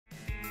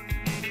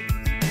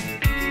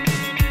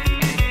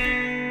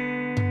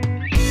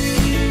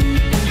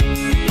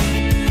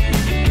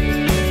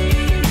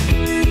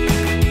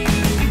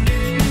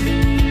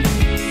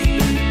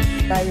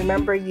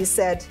remember you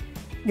said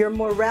your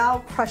morale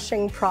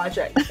crushing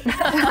project.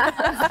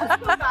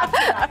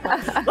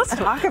 Let's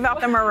talk about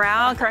the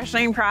morale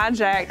crushing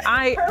project.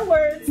 Her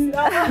words. No.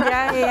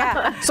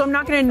 Yeah. So I'm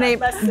not going to name.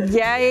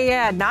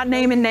 Not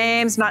naming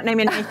names, not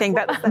naming anything.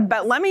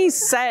 But let me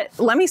set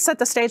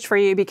the stage for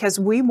you, because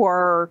we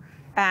were.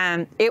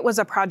 It was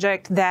a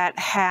project that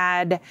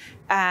had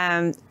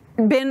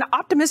been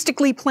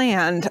optimistically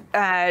planned,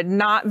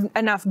 not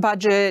enough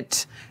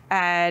budget,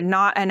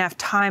 not enough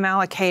time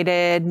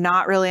allocated,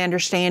 not really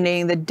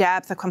understanding the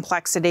depth of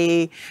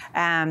complexity,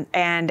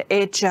 and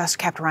it just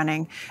kept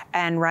running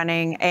and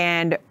running.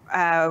 And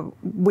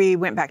we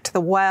went back to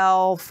the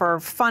well for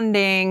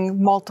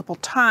funding multiple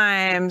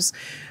times,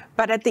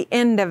 but at the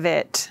end of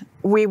it,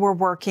 we were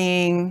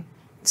working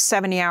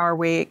 70-hour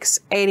weeks,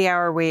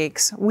 80-hour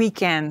weeks,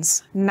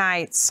 weekends,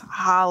 nights,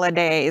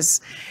 holidays.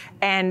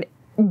 And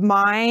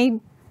my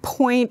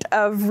point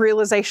of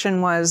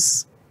realization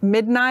was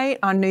midnight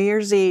on New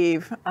Year's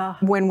Eve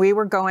when we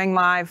were going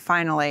live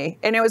finally.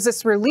 And it was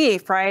this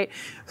relief, right?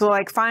 So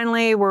like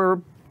finally we're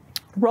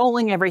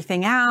rolling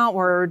everything out,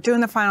 we're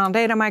doing the final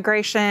data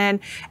migration.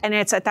 And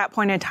it's at that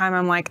point in time,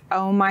 I'm like,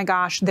 oh my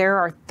gosh, there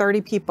are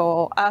 30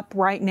 people up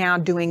right now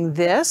doing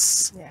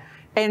this. Yeah.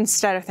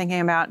 Instead of thinking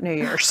about New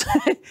Year's.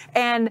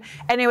 and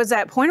it was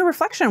that point of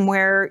reflection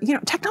where,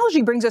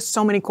 technology brings us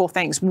so many cool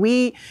things.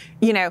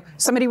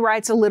 Somebody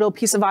writes a little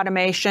piece of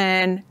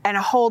automation and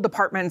a whole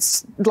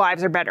department's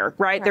lives are better,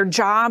 right? Their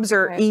jobs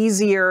are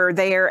easier.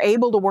 They are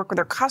able to work with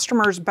their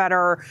customers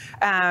better.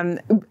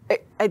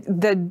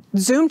 The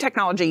Zoom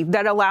technology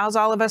that allows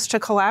all of us to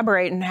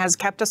collaborate and has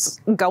kept us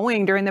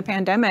going during the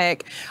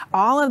pandemic,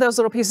 all of those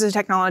little pieces of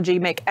technology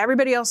make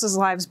everybody else's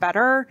lives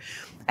better.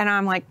 And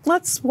I'm like,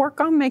 let's work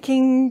on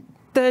making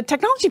the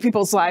technology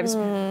people's lives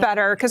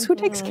better, because who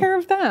takes care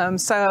of them?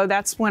 So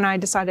that's when I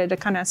decided to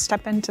kind of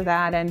step into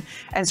that and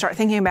start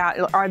thinking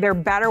about, are there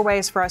better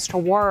ways for us to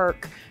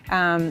work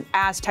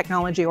as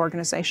technology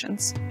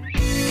organizations?